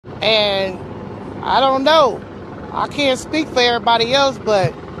And I don't know. I can't speak for everybody else,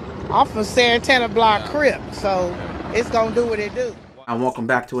 but I'm from Santana Blocc Crips, so it's gonna do what it do. And welcome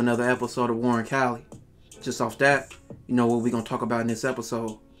back to another episode of War in Cali. Just off that, you know what we're gonna talk about in this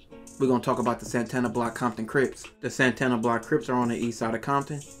episode? We're gonna talk about the Santana Blocc Compton Crips. The Santana Blocc Crips are on the east side of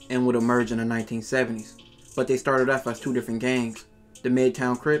Compton and would emerge in the 1970s. But they started off as two different gangs, the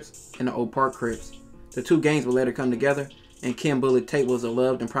Midtown Crips and the Oak Park Crips. The two gangs would later come together, and Kim Bullet Tate was a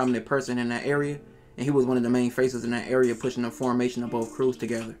loved and prominent person in that area, and he was one of the main faces in that area pushing the formation of both crews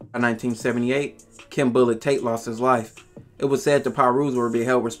together. By 1978, Kim Bullet Tate lost his life. It was said the Pirus were being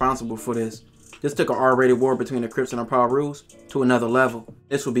held responsible for this. This took an R-rated war between the Crips and the Pirus to another level.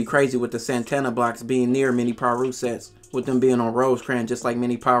 This would be crazy with the Santana Bloccs being near many Piru sets, with them being on Rosecrans just like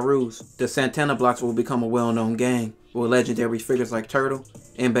many Pirus. The Santana Bloccs will become a well-known gang, with legendary figures like Turtle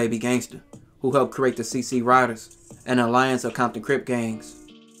and Baby Gangsta, who helped create the CC Riders, an alliance of Compton Crip gangs.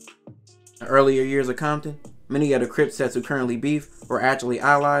 In the earlier years of Compton, many of the Crip sets who currently beef were actually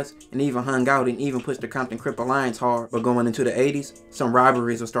allies and even hung out and even pushed the Compton Crip alliance hard. But going into the 80s, some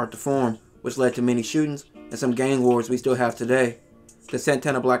rivalries will start to form, which led to many shootings and some gang wars we still have today. The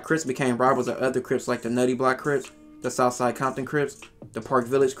Santana Blocc Crips became rivals of other Crips like the Nutty Block Crips, the SouthSide Compton Crips, the Park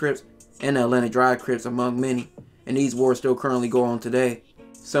Village Crips, and the Atlanta Drive Crips, among many, and these wars still currently go on today.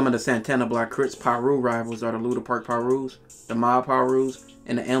 Some of the Santana Blocc Crips Piru rivals are the Luda Park Pirus, the Mob Pirus,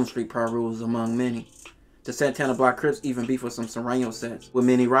 and the Elm Street Pirus, among many. The Santana Blocc Crips even beef with some Serrano sets. With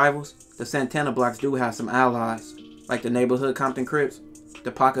many rivals, the Santana Bloccs do have some allies, like the Neighborhood Compton Crips,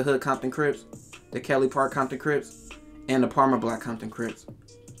 the Pocket Hood Compton Crips, the Cali Park Compton Crips, and the Palmer Block Compton Crips.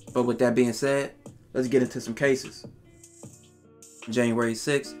 But with that being said, let's get into some cases. January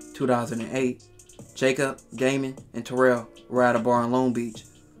 6, 2008, Jacob, Damon, and Terrell were at a bar in Long Beach.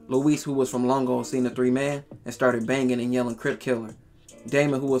 Luis, who was from Longo, seen the three men and started banging and yelling Crip Killer.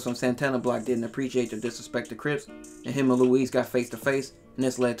 Damon, who was from Santana Blocc, didn't appreciate the disrespect to Crips, and him and Luis got face to face, and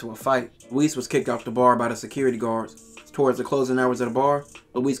this led to a fight. Luis was kicked off the bar by the security guards. Towards the closing hours of the bar,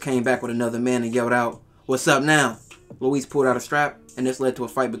 Luis came back with another man and yelled out, "What's up now?" Luis pulled out a strap, and this led to a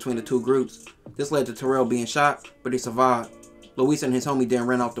fight between the two groups. This led to Terrell being shot, but he survived. Luis and his homie then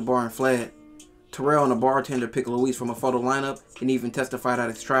ran off the bar and fled. Terrell and the bartender picked Luis from a photo lineup and even testified at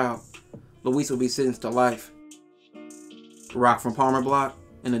his trial. Luis will be sentenced to life. Rock from Palmer Block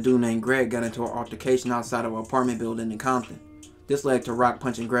and a dude named Greg got into an altercation outside of an apartment building in Compton. This led to Rock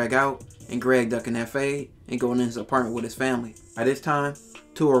punching Greg out and Greg ducking that fade and going in his apartment with his family. By this time,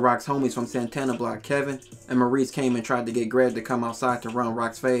 two of Rock's homies from Santana Blocc, Kevin and Maurice, came and tried to get Greg to come outside to run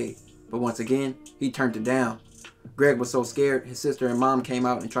Rock's fade. But once again, he turned it down. Greg was so scared, his sister and mom came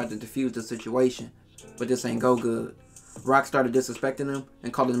out and tried to defuse the situation. But this ain't go good. Rock started disrespecting them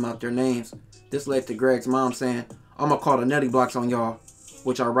and calling them out their names. This led to Greg's mom saying, "I'ma call the Nutty Blocks on y'all,"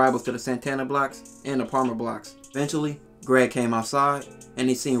 which are rivals to the Santana Bloccs and the Palmer Blocks. Eventually, Greg came outside and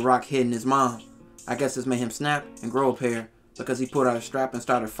he seen Rock hitting his mom. I guess this made him snap and grow a pair because he pulled out a strap and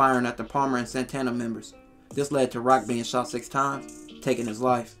started firing at the Palmer and Santana members. This led to Rock being shot 6 times, taking his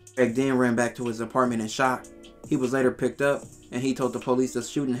life. Greg then ran back to his apartment in shock. He was later picked up and he told the police the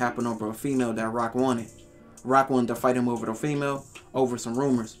shooting happened over a female that Rock wanted. Rock wanted to fight him over the female over some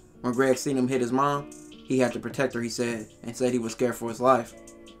rumors. When Greg seen him hit his mom, he had to protect her, he said, and said he was scared for his life.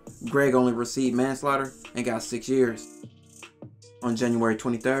 Greg only received manslaughter and got 6 years. On January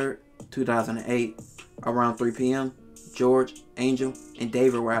 23, 2008, around 3 p.m., George, Angel, and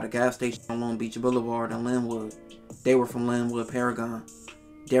David were at a gas station on Long Beach Boulevard in Linwood. They were from Linwood, Paragon.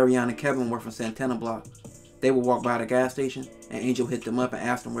 Darian and Kevin were from Santana Blocc. They would walk by the gas station, and Angel hit them up and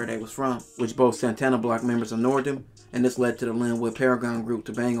asked them where they was from, which both Santana Blocc members ignored them, and this led to the Linwood Paragon group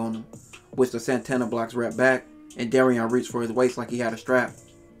to bang on them, which the Santana Bloccs rep back, and Darian reached for his waist like he had a strap.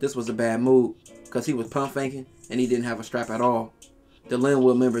 This was a bad move, because he was pump faking, and he didn't have a strap at all. The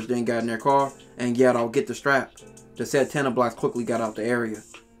Linwood members then got in their car and yelled out, "Get the strap." The Santana Bloccs quickly got out the area.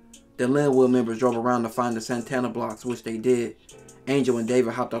 The Linwood members drove around to find the Santana Bloccs, which they did. Angel and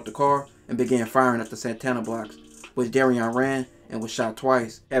David hopped out the car and began firing at the Santana Bloccs, which Darian ran and was shot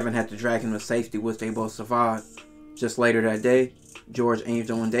twice. Kevin had to drag him to safety, which they both survived. Just later that day, George,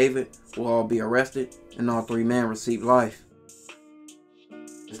 Angel, and David will all be arrested, and all 3 men received life.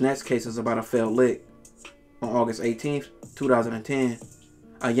 This next case is about a failed lick. On August 18th, 2010,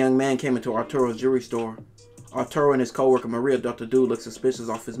 a young man came into Arturo's jewelry store. Arturo and his co-worker Maria thought the dude looked suspicious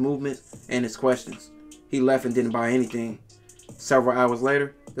off his movements and his questions. He left and didn't buy anything. Several hours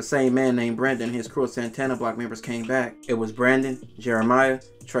later, the same man named Brandon and his crew of Santana Blocc members came back. It was Brandon, Jeremiah,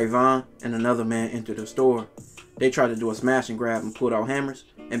 Trayvon, and another man entered the store. They tried to do a smash and grab and pulled out hammers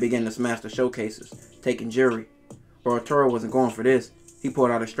and began to smash the showcases, taking jewelry. But Arturo wasn't going for this. He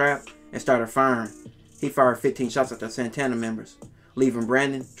pulled out a strap and started firing. He fired 15 shots at the Santana members, leaving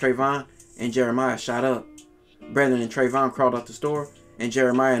Brandon, Trayvon, and Jeremiah shot up. Brandon and Trayvon crawled out the store, and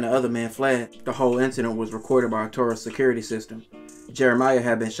Jeremiah and the other man fled. The whole incident was recorded by a Taurus security system. Jeremiah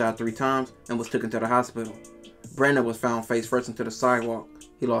had been shot 3 times and was taken to the hospital. Brandon was found face first into the sidewalk.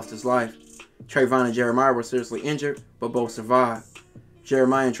 He lost his life. Trayvon and Jeremiah were seriously injured, but both survived.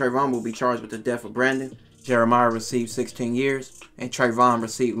 Jeremiah and Trayvon will be charged with the death of Brandon. Jeremiah received 16 years, and Trayvon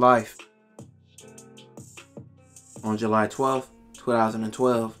received life. On July 12,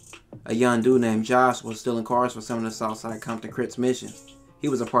 2012, a young dude named Josh was stealing cars for some of the SouthSide Compton Crips missions. He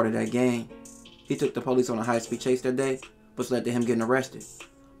was a part of that gang. He took the police on a high-speed chase that day, which led to him getting arrested.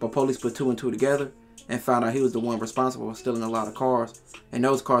 But police put 2 and 2 together and found out he was the one responsible for stealing a lot of cars, and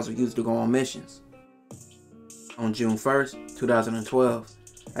those cars were used to go on missions. On June 1st, 2012,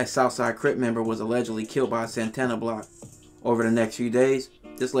 a SouthSide Crip member was allegedly killed by a Santana Blocc. Over the next few days,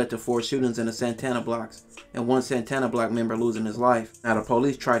 this led to 4 shootings in the Santana Bloccs, and 1 Santana Blocc member losing his life. Now the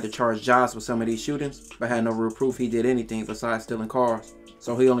police tried to charge Josh with some of these shootings, but had no real proof he did anything besides stealing cars,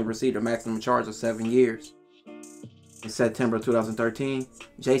 so he only received a maximum charge of 7 years. In September 2013,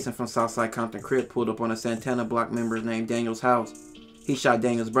 Jason from SouthSide Compton Crip pulled up on a Santana Blocc member named Daniel's house. He shot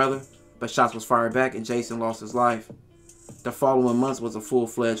Daniel's brother, but shots was fired back and Jason lost his life. The following months was a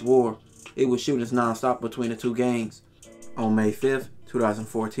full-fledged war. It was shootings non-stop between the 2 gangs. On May 5th,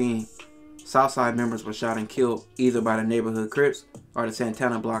 2014, SouthSide members were shot and killed either by the neighborhood Crips or the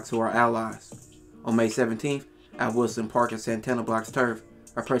Santana Bloccs, who are allies. On May 17th, at Wilson Park and Santana Blocc's turf,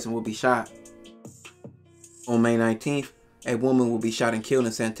 a person will be shot. On May 19th, a woman will be shot and killed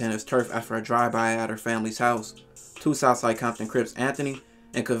in Santana's turf after a drive-by at her family's house. 2 SouthSide Compton Crips, Anthony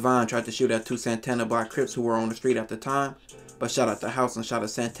and Kevon, tried to shoot at 2 Santana Blocc Crips who were on the street at the time, but shot at the house and shot a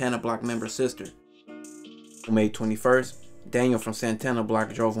Santana Blocc member's sister. On May 21st, Daniel from Santana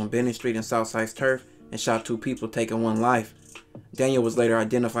Blocc drove on Bennett Street in Southside's turf and shot 2 people, taking 1 life. Daniel was later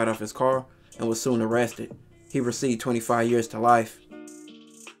identified off his car and was soon arrested. He received 25 years to life.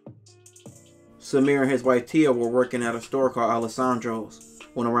 Samir and his wife Tia were working at a store called Alessandro's.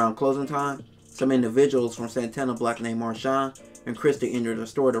 When around closing time, some individuals from Santana Blocc named Marshawn and Christy entered the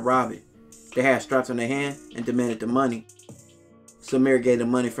store to rob it. They had straps in their hand and demanded the money. Samir gave the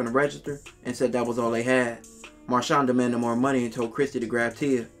money from the register and said that was all they had. Marshawn demanded more money and told Christy to grab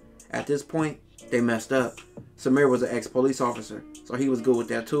Tia. At this point, they messed up. Samir was an ex-police officer, so he was good with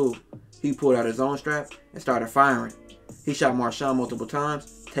that too. He pulled out his own strap and started firing. He shot Marshawn multiple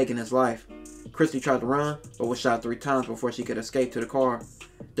times, taking his life. Christy tried to run, but was shot 3 times before she could escape to the car.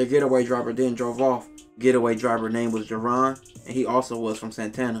 The getaway driver then drove off. Getaway driver's name was Jerron, and he also was from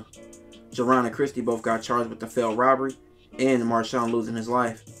Santana. Jerron and Christy both got charged with the failed robbery and Marshawn losing his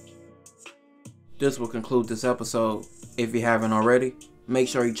life. This will conclude this episode. If you haven't already, make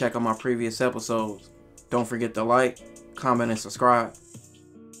sure you check out my previous episodes. Don't forget to like, comment, and subscribe.